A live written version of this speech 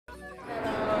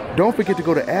Don't forget to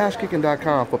go to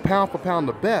ashkicking.com for pound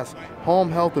the best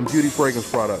home health and beauty fragrance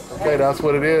products. Okay, that's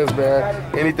what it is,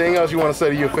 man. Anything else you want to say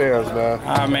to your fans,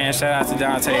 man? Man, shout out to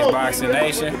Dante's Boxing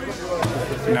Nation.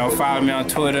 You know, follow me on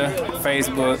Twitter,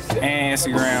 Facebook, and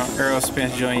Instagram, Earl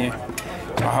Spence Jr.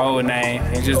 My whole name,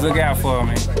 and just look out for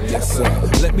me. Yes, sir.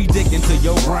 Let me dig into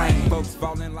your brain. Folks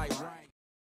falling like rain.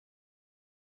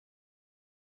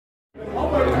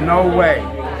 No way.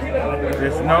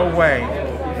 There's no way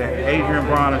that Adrian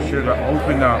Broner should have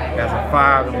opened up as a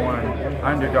 5-1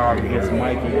 underdog against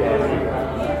Mikey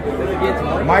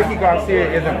Garcia. Mikey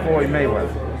Garcia isn't Floyd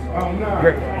Mayweather.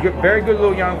 Very good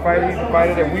little young fighter. He's a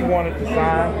fighter that we wanted to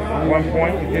sign at one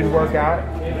point. It didn't work out.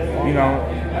 You know,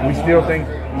 we still think,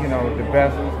 you know, the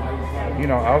best, you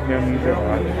know, of him. He's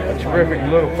a terrific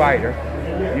little fighter.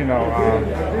 You know,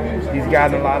 he's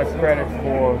gotten a lot of credit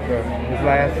for his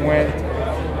last win.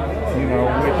 You know,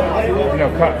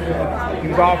 he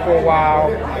was off for a while,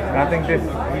 and I think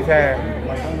he's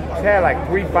had like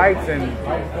 3 fights in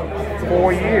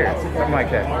 4 years, something like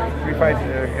that. 3 fights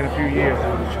in a few years.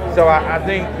 So I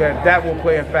think that will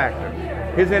play a factor.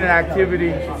 His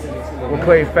inactivity will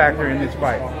play a factor in this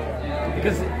fight.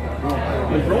 Because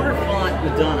when Broner fought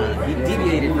Madonna, he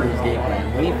deviated from his game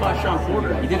plan. When he fought Sean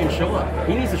Porter, he didn't show up.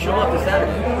 He needs to show up this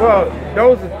Saturday. Well,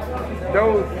 those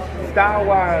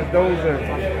style-wise, those are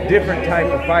different type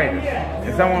of fighters.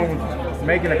 And someone was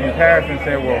making a comparison and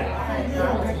said, well,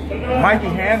 Mikey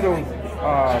handles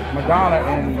Madonna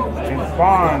in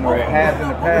sparring or has in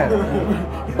the past.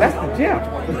 That's the gym.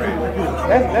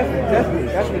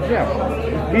 That's the gym.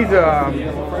 He's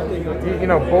you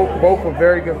know, both are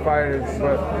very good fighters,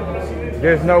 but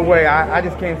there's no way. I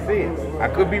just can't see it. I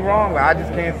could be wrong, but I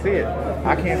just can't see it.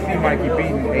 I can't see Mikey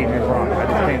beating Adrian Broner. I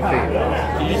just can't see it.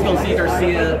 So you just don't see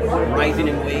Garcia rising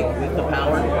in weight with the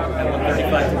power at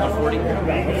 135 to 140?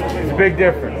 It's a big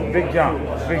difference, big jump,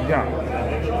 big jump.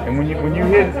 And when you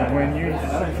hit,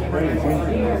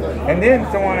 and then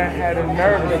someone had the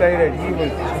nerve to say that he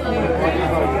was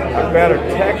a better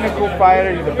technical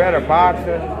fighter, he's a better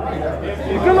boxer.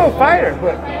 He's a good little fighter,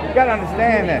 but you got to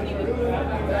understand that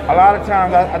a lot of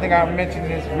times, I think I mentioned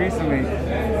this recently,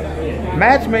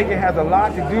 matchmaking has a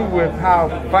lot to do with how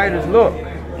fighters look.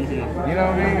 You know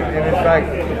what I mean? And it's like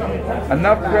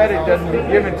enough credit doesn't be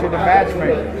given to the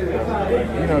matchmaker.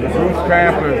 You know, the Bruce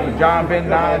Tramplers, the John Ben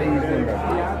Noddies,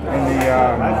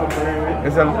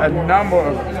 there's a number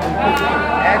of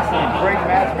excellent, great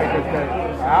matchmakers that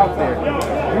are out there.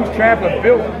 Bruce Trampler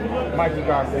built Mikey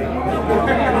Garcia.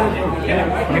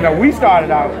 You know, we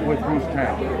started out with Bruce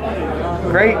Trampler.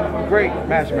 Great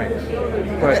matchmakers.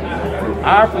 But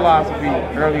our philosophy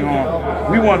early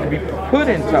on, we wanted to be put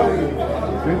in tough.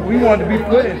 We wanted to be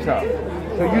put in tough.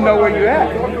 So you know where you're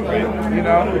at. You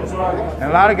know? And a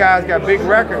lot of guys got big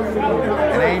records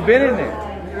and they ain't been in there.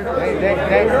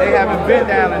 They haven't been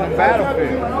down in the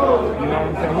battlefield. You know what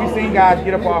I'm saying? We've seen guys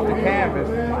get up off the canvas.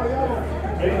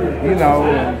 You know,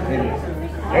 and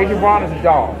Adrian Broner's a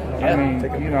dog. I mean,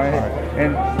 you know,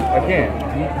 and again,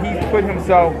 he's put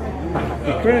himself,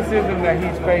 the criticism that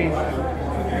he's faced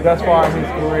thus far in his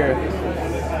career,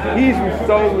 he's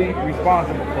solely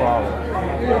responsible for all of it.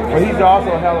 But he's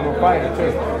also a hell of a fighter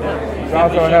too. He's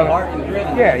also a hell of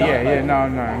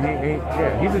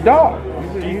he's a dog.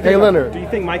 Hey, Leonard. Do you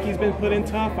think Mikey's been put in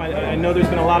tough? I know there's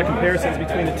been a lot of comparisons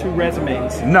between the 2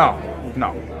 resumes. No,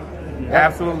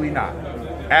 absolutely not.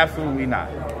 Absolutely not.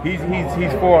 He's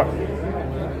for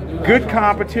good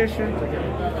competition.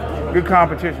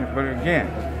 But again,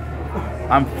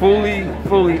 I'm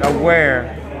fully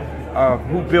aware of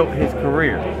who built his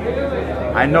career.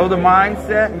 I know the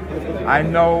mindset. I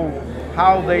know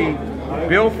how they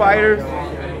build fighters,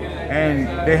 and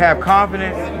they have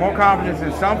confidence, more confidence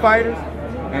in some fighters,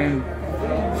 and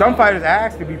some fighters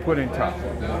ask to be put in tough.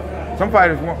 Some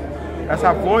fighters want. That's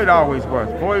how Floyd always was.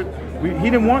 Floyd, he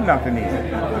didn't want nothing easy.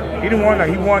 He didn't want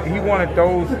nothing. He wanted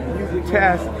those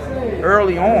tests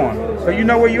early on, so you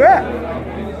know where you're at.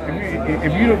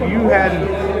 If you hadn't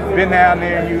been down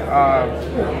there,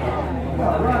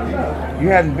 you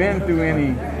hadn't been through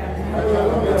any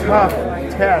tough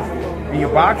tests in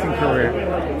your boxing career,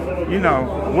 you know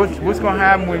what's going to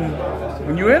happen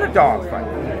when you're in a dog fight.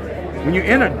 When you're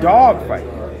in a dog fight,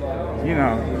 you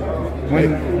know,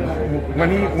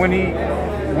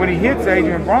 when he hits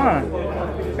Adrian Broner,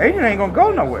 Adrian ain't gonna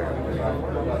go nowhere.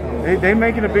 They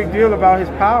making a big deal about his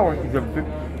power. He's a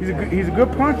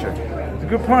good puncher. He's a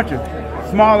good puncher.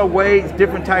 Smaller weights,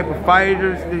 different type of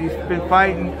fighters that he's been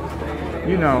fighting.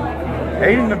 You know,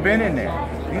 Adrian have been in there.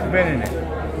 He's been in there.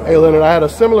 Hey, Leonard, I had a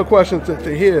similar question to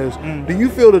his. Do you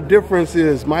feel the difference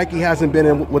is Mikey hasn't been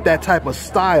in with that type of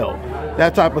style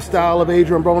of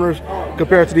Adrian Broner's,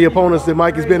 compared to the opponents that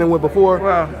Mikey's been in with before?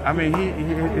 Well, I mean,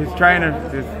 his trainer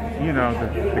is, you know,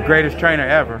 the greatest trainer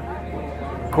ever,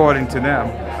 according to them.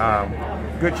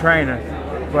 Good trainer,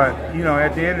 but you know,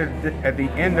 at the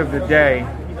end of the day,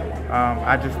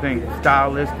 I just think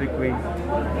stylistically,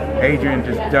 Adrian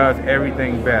just does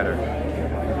everything better.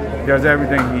 He does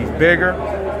everything. He's bigger,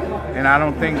 and I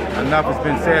don't think enough has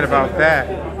been said about that.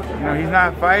 You know, he's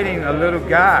not fighting a little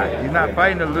guy. He's not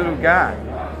fighting a little guy.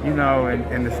 You know,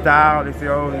 and the style, they say,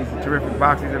 oh, he's a terrific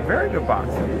boxer. He's a very good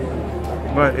boxer.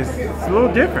 But it's a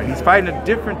little different. He's fighting a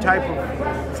different type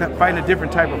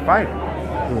of fighter.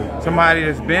 Somebody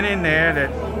that's been in there that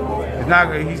is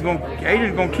not.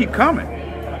 Adrian's gonna keep coming.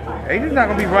 Adrian's not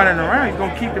gonna be running around. He's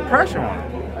gonna keep the pressure on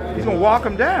him. He's gonna walk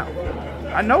him down.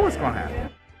 I know what's gonna happen.